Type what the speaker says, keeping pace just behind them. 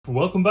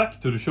Welcome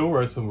back to the show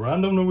where some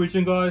random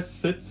Norwegian guy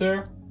sits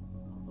there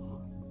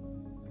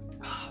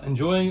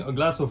enjoying a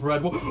glass of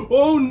red wine.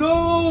 Oh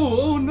no!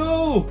 Oh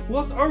no!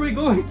 What are we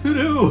going to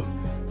do?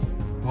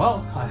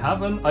 Well, I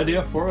have an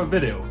idea for a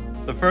video.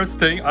 The first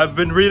thing, I've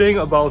been reading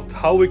about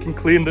how we can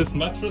clean this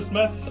mattress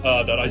mess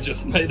that I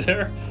just made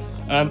here.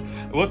 And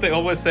what they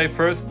always say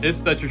first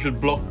is that you should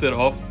blot it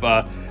off.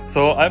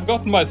 So I've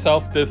gotten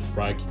myself this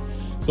rag.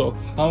 So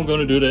how I'm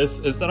gonna do this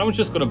is that I'm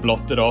just gonna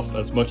blot it off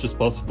as much as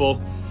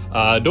possible.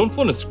 Don't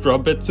want to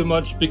scrub it too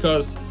much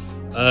because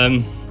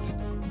the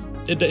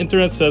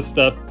internet says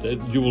that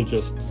you will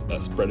just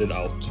spread it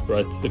out,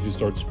 right, if you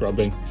start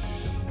scrubbing.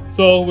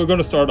 So we're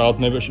gonna start out.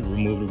 Maybe I should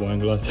remove the wine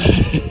glass.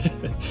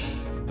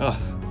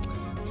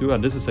 Too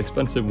bad, this is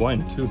expensive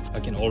wine too. I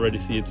can already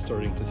see it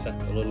starting to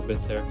set a little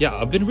bit there. Yeah,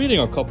 I've been reading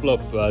a couple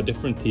of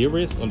different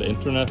theories on the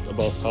internet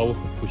about how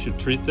we should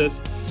treat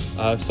this.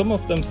 Some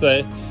of them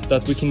say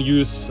that we can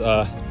use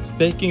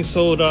baking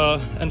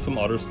soda and some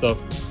other stuff.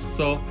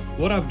 So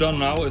what I've done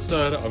now is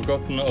that I've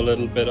gotten a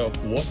little bit of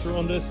water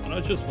on this and I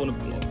just want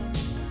to blow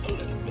a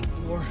little bit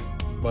more.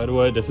 By the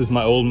way, this is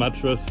my old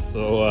mattress,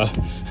 so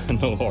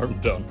no harm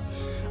done.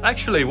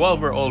 Actually, while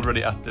we're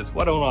already at this,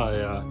 why don't I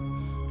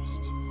just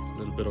a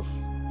little bit of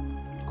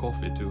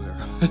coffee too here.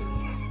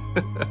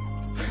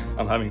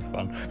 I'm having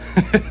fun.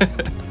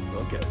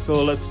 Okay, so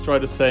let's try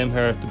the same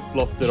here to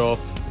blot it off.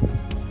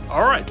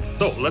 All right,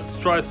 so let's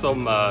try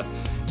some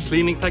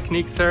cleaning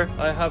techniques here.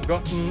 I have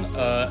gotten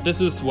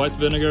this is white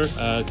vinegar.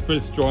 It's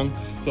pretty strong,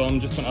 so I'm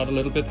just gonna add a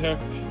little bit here.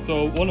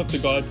 So one of the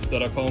guides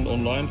that I found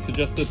online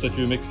suggested that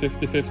you mix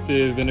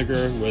 50-50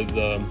 vinegar with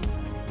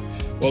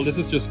well, this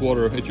is just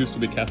water. It used to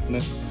be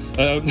catnip.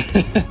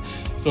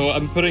 So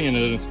I'm putting it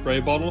in a spray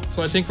bottle.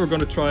 So I think we're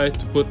going to try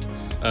to put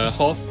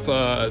half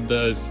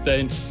the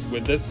stains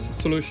with this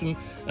solution,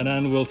 and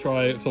then we'll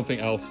try something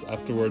else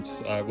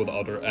afterwards with the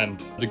other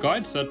end. The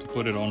guide said to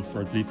put it on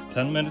for at least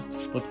 10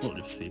 minutes, but we'll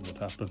just see what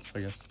happens,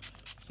 I guess.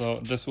 So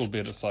this will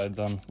be the side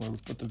then where we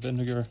put the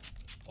vinegar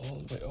all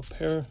the way up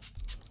here.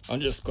 I'm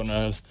just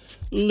gonna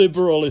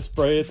liberally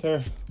spray it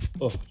here.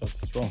 Oh,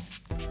 that's strong.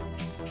 That's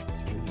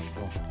really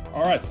strong.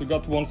 All right, so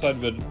got one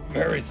side with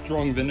very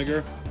strong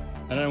vinegar,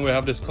 and then we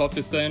have this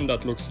coffee stain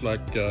that looks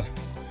like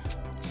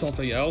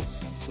something else.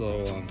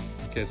 So in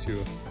case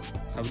you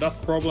have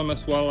that problem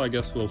as well, I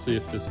guess we'll see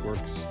if this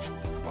works.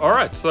 All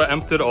right, so I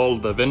emptied all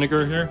the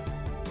vinegar here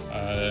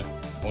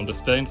on the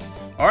stains.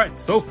 All right,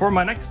 so for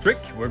my next trick,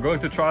 we're going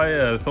to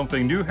try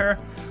something new here.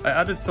 I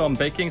added some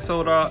baking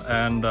soda,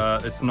 and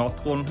it's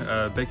natron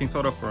baking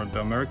soda for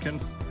the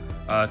Americans.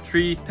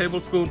 3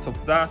 tablespoons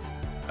of that,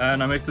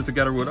 and I mixed it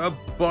together with a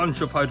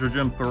bunch of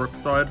hydrogen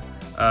peroxide.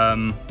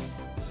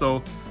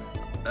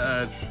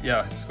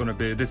 Yeah, it's gonna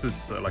be, this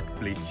is like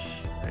bleaches.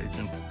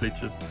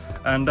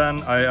 And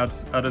then I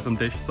added some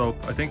dish soap.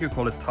 I think you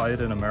call it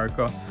Tide in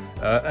America.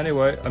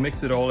 Anyway, I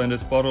mixed it all in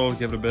this bottle,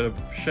 give it a bit of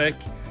a shake,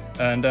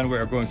 and then we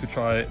are going to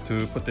try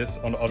to put this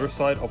on the other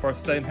side of our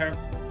stain here.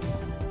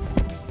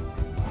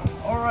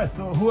 All right,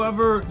 so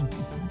whoever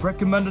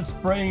recommended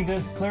spraying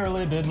this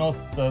clearly did not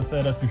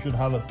say that you should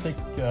have a thick,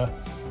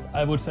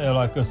 I would say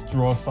like a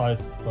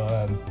straw-sized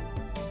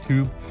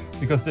tube,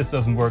 because this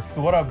doesn't work.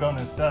 So what I've done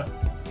instead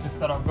is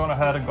that I've gone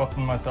ahead and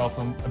gotten myself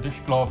a dish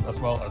glove as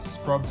well as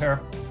scrub here,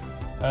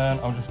 and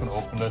I'm just going to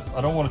open this. I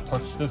don't want to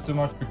touch this too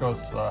much because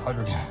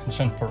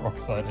hydrogen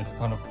peroxide is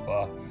kind of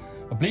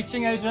a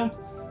bleaching agent.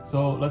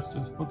 So let's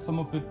just put some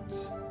of it,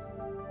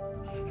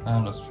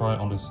 and let's try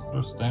on this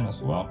other stain as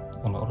well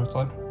on the other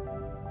side.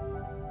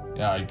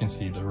 Yeah, you can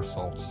see the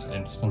results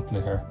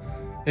instantly here.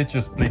 It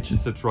just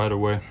bleaches it right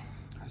away,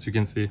 as you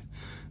can see.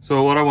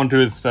 So what I want to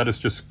do instead is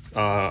just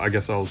I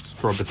guess I'll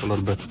scrub it a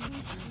little bit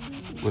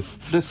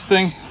with this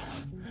thing,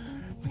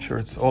 make sure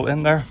it's all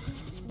in there,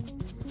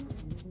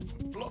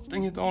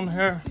 blotting it on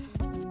here.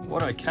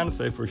 What I can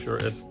say for sure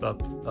is that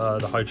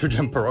the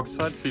hydrogen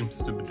peroxide seems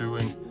to be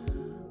doing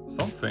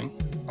something.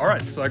 All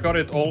right, so I got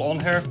it all on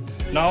here.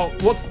 Now,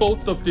 what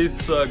both of these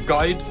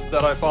guides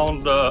that I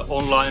found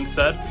online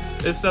said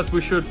is that we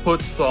should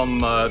put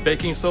some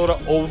baking soda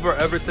over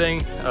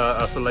everything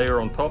as a layer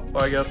on top,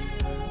 I guess,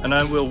 and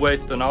then we'll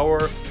wait an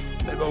hour.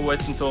 Maybe I'll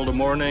wait until the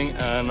morning,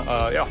 and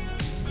yeah,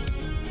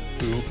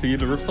 we will see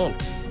the result.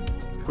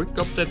 Quick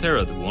update here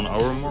at the 1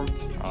 hour mark.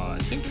 I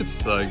think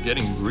it's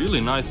getting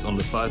really nice on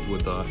the side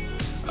with the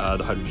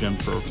hydrogen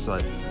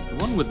peroxide. The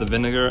one with the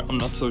vinegar, I'm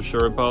not so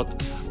sure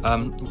about.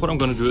 What I'm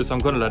going to do is I'm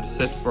going to let it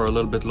sit for a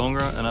little bit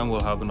longer, and then we'll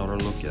have another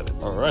look at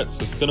it. All right, so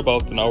it's been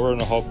about an hour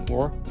and a half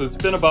more. So it's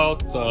been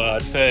about,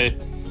 I'd say,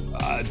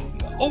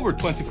 over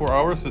 24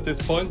 hours at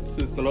this point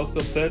since the last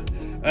update.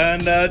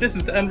 And this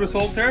is the end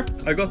result here.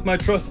 I got my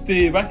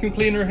trusty vacuum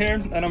cleaner here,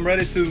 and I'm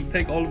ready to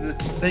take all of this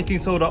baking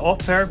soda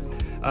off here,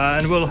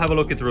 and we'll have a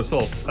look at the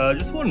result.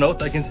 Just one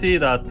note, I can see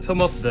that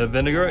some of the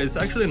vinegar is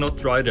actually not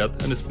dried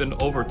yet, and it's been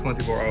over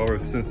 24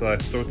 hours since I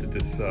started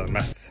this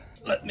mess.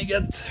 Let me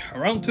get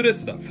around to this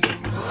stuff.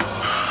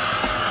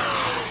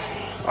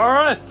 All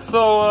right,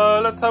 so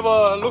let's have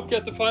a look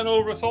at the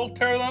final result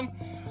here then.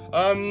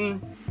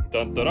 Dun,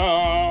 dun,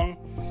 dun.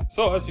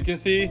 So as you can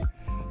see,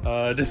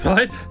 this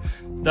side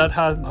that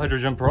has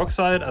hydrogen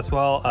peroxide as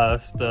well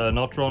as the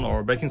natron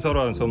or baking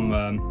soda and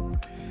some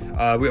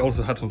we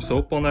also had some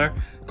soap on there.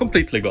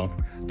 Completely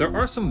gone. There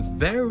are some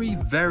very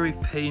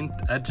faint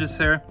edges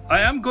here. I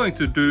am going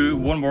to do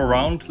one more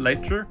round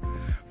later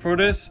for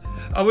this.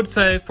 I would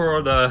say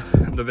for the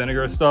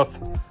vinegar stuff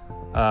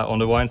on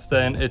the wine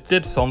stain, it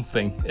did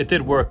something. It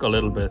did work a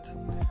little bit.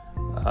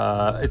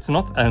 It's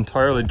not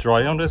entirely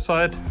dry on this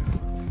side.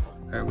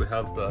 Here we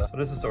have so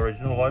this is the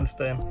original wine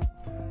stain,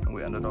 and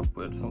we ended up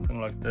with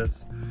something like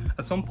this.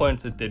 At some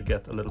points it did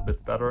get a little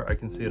bit better, I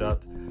can see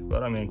that,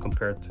 but I mean,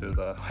 compared to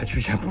the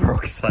hydrogen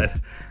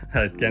peroxide,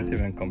 it can't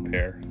even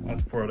compare.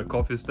 As for the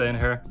coffee stain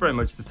here, very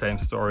much the same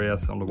story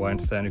as on the wine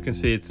stain. You can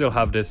see it still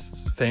have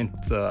this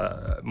faint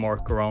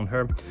mark around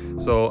here,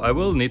 so I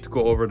will need to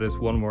go over this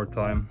one more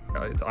time.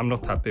 I'm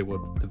not happy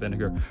with the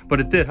vinegar,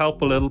 but it did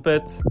help a little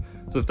bit.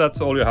 So if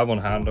that's all you have on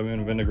hand, I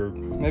mean, vinegar,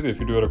 maybe if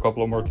you do it a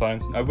couple of more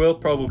times. I will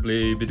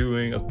probably be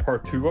doing a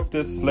part 2 of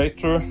this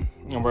later,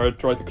 where I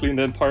try to clean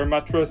the entire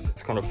mattress.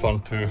 It's kind of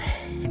fun to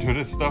do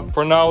this stuff.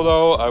 For now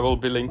though, I will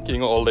be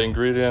linking all the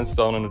ingredients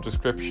down in the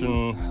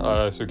description,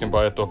 so you can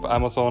buy it off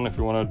Amazon if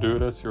you want to do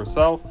this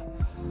yourself.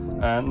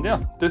 And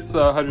yeah, this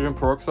hydrogen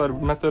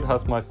peroxide method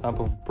has my stamp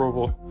of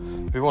approval.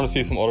 If you want to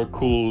see some other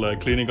cool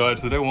cleaning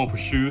guides, I did one for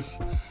shoes,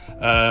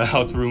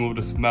 how to remove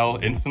the smell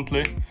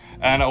instantly.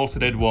 And I also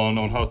did one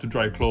on how to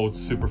dry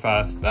clothes super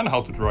fast and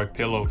how to dry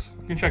pillows.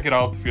 You can check it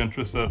out if you're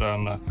interested,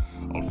 and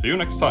I'll see you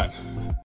next time.